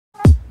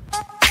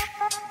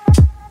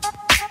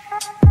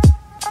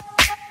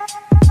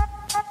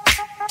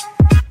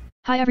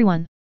Hi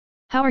everyone.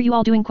 How are you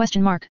all doing?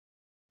 Question mark.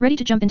 Ready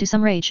to jump into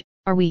some rage,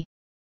 are we?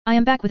 I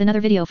am back with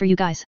another video for you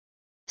guys.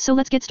 So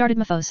let's get started,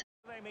 mofos.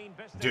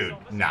 Dude,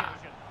 nah.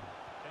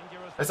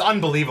 That's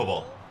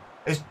unbelievable.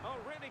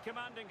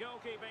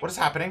 What is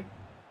happening?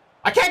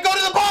 I can't go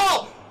to the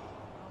ball!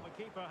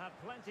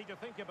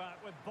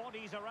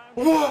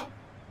 What?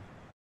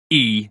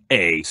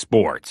 EA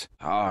Sports.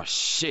 Oh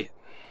shit.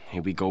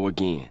 Here we go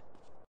again.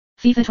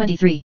 FIFA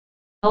 23.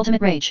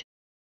 Ultimate Rage.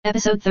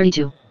 Episode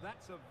 32.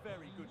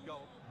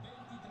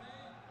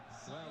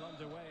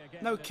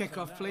 No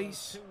kickoff,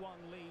 please.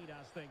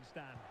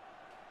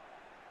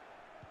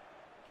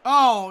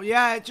 Oh,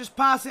 yeah, just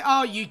pass it.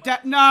 Oh, you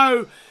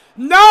no!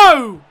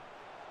 No!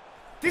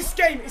 This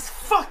game is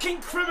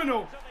fucking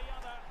criminal.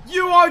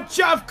 You are,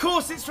 of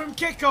course it's from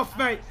kickoff,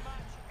 mate.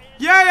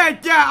 Yeah.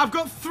 I've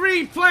got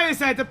 3 players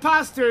there to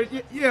pass to.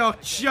 You're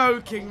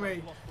joking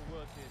me.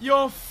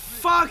 You're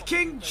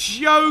fucking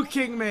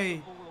joking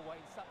me.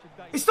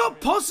 It's not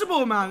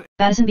possible, man.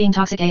 Madison being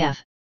toxic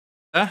AF.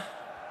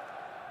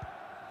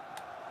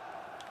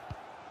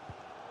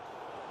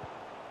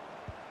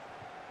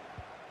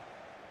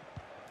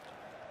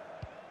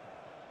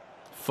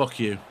 Fuck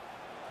you.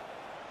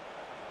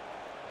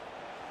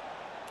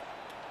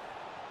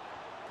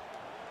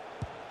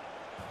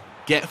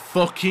 Get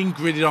fucking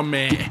gridded on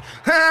me.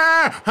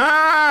 Ha!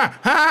 Ha!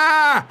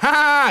 Ha!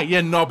 Ha! You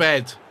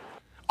knobhead.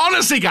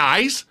 Honestly,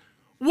 guys,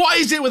 what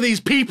is it with these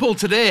people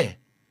today?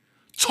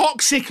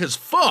 Toxic as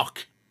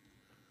fuck.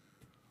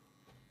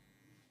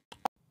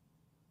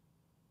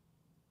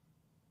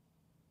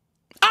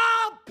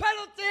 Ah!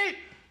 Penalty!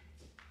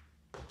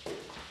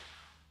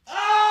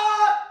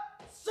 Ah!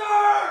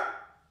 Sir!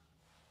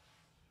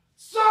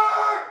 Sir!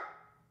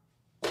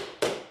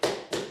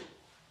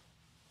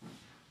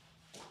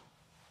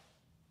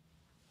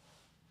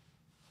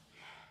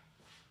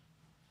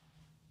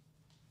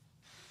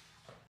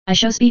 I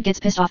show speed gets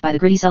pissed off by the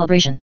gritty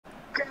celebration.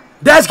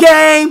 That's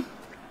game!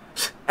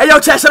 Hey, yo,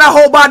 Chad, should I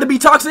hold by to be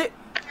toxic?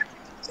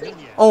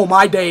 Oh,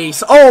 my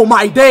days. Oh,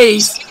 my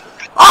days.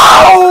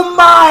 Oh,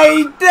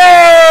 my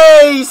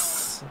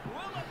days!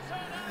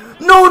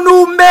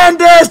 No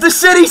Mendez, the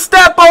shitty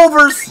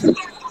stepovers.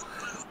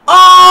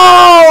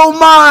 Oh,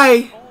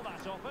 my.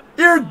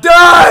 You're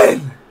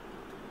done.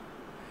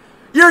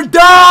 You're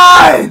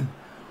done.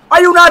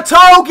 Are you not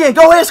talking?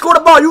 Go ahead, score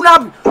the ball. You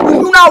not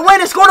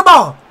winning. Score the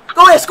ball.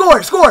 Go ahead,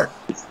 score.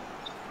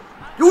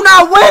 You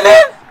not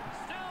winning?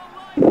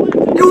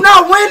 You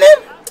not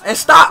winning? And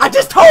stop. I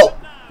just told.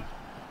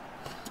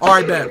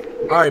 Alright,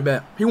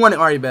 bet. He won it.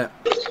 Alright, bet.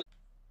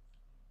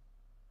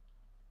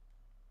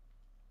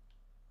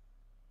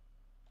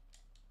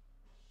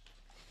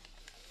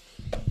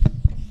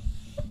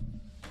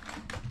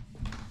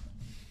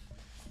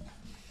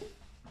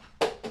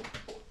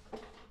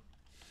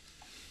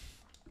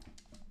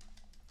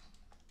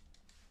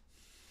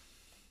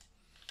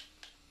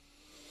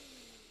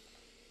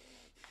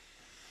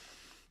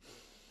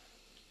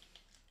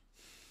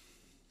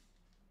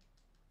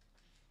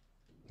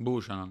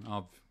 Buchanan,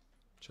 ovvio,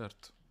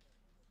 certo.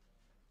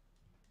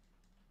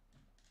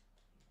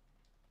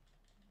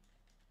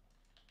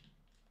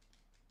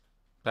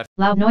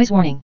 Loud noise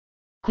warning.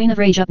 Queen of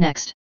Rage up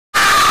next.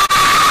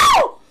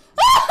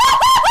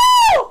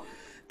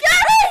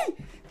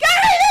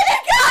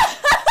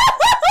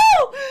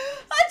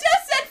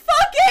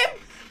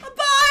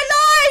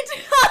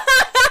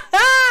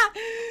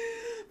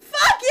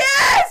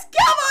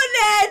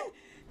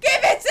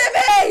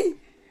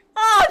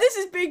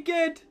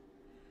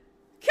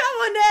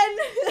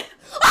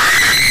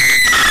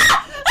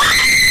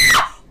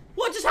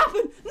 What just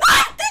happened? No!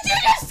 Did you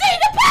just see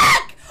the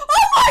pack?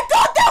 Oh my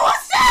god, that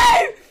was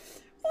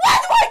safe! Where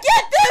do I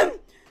get them?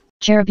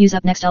 Chair abuse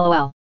up next,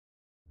 lol.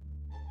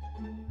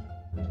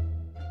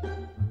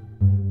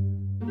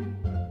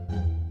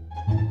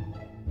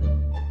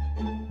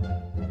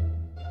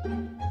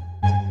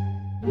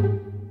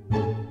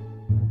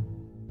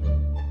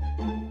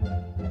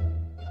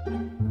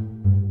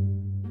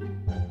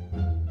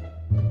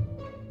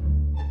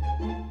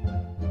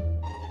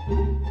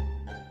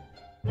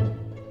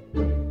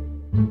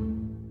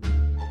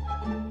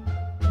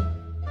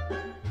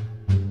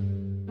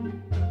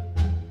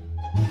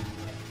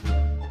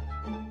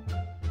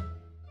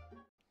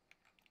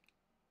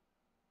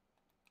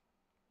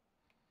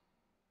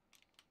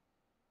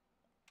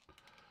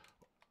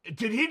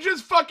 Did he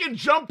just fucking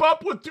jump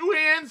up with 2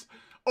 hands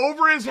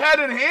over his head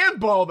and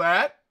handball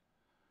that?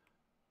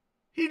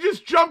 He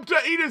just jumped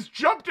and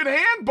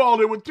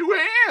handballed it with 2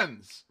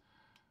 hands.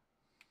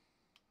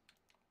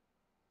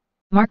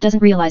 Mark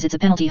doesn't realize it's a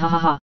penalty,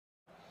 hahaha.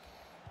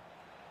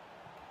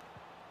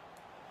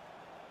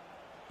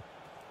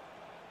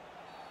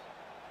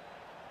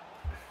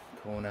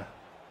 Corner.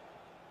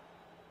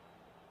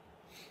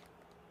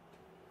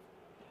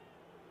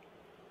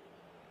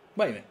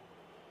 Wait a minute.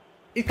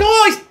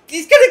 Guys,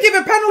 he's going to give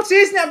a penalty,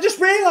 isn't it? I've just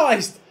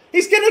realised.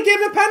 He's going to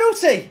give a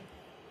penalty.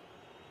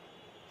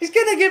 He's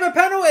going to give a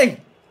penalty.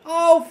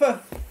 Oh,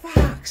 for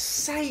fuck's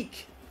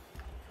sake.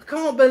 I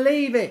can't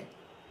believe it.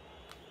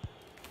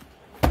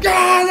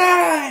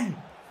 Garden!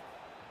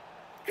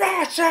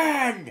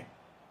 Garden!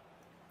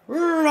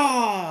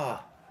 Rah!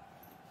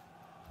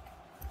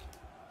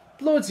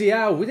 Bloody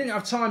hell, we didn't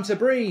have time to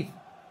breathe.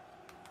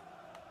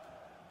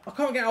 I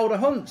can't get hold of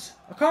Hunt.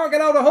 I can't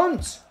get hold of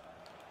Hunt.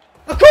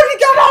 I couldn't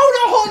get hold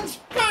of Hunt!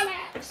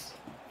 Bollocks!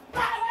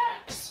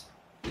 Bollocks!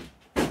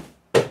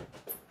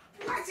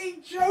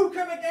 Bloody joke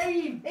of a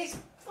game. It's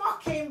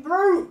fucking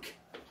broke.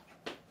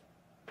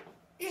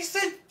 It's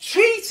a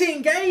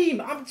cheating game,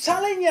 I'm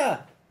telling you.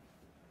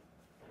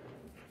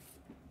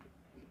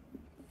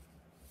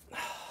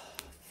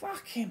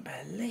 Fucking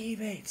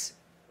believe it.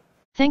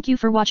 Thank you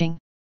for watching.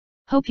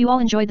 Hope you all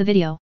enjoyed the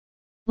video.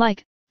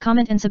 Like,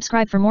 comment and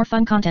subscribe for more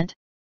fun content.